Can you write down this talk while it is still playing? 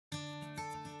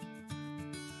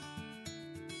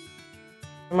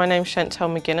My name's Chantelle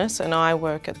McGuinness and I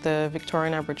work at the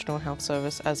Victorian Aboriginal Health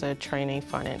Service as a trainee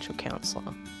financial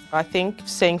counsellor. I think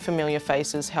seeing familiar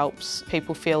faces helps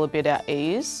people feel a bit at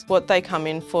ease. What they come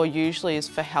in for usually is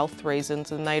for health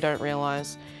reasons and they don't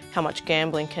realise how much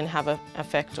gambling can have an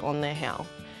effect on their health.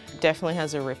 It definitely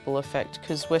has a ripple effect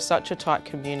because we're such a tight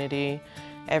community,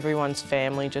 everyone's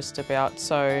family just about,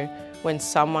 so when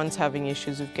someone's having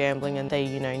issues with gambling and they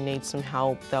need some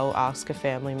help, they'll ask a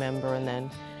family member, and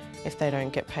then if they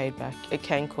don't get paid back, it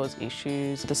can cause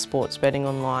issues. The sports betting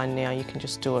online now, you can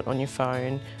just do it on your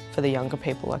phone. For the younger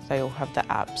people, like they all have the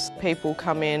apps. People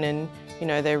come in and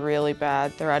they're really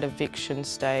bad, they're at eviction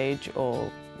stage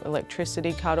or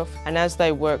electricity cut off, and as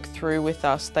they work through with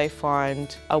us they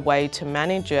find a way to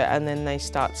manage it, and then they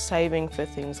start saving for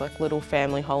things like little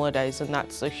family holidays, and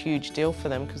that's a huge deal for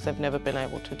them because they've never been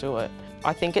able to do it.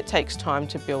 I think it takes time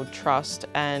to build trust,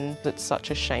 and it's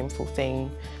such a shameful thing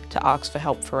to ask for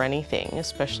help for anything,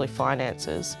 especially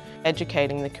finances.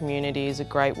 Educating the community is a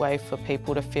great way for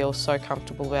people to feel so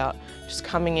comfortable about just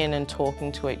coming in and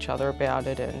talking to each other about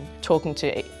it and talking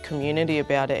to community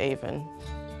about it even.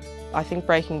 I think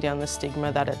breaking down the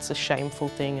stigma that it's a shameful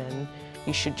thing and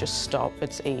you should just stop,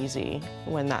 it's easy.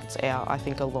 When that's out, I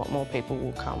think a lot more people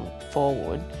will come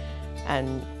forward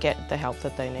and get the help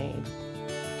that they need.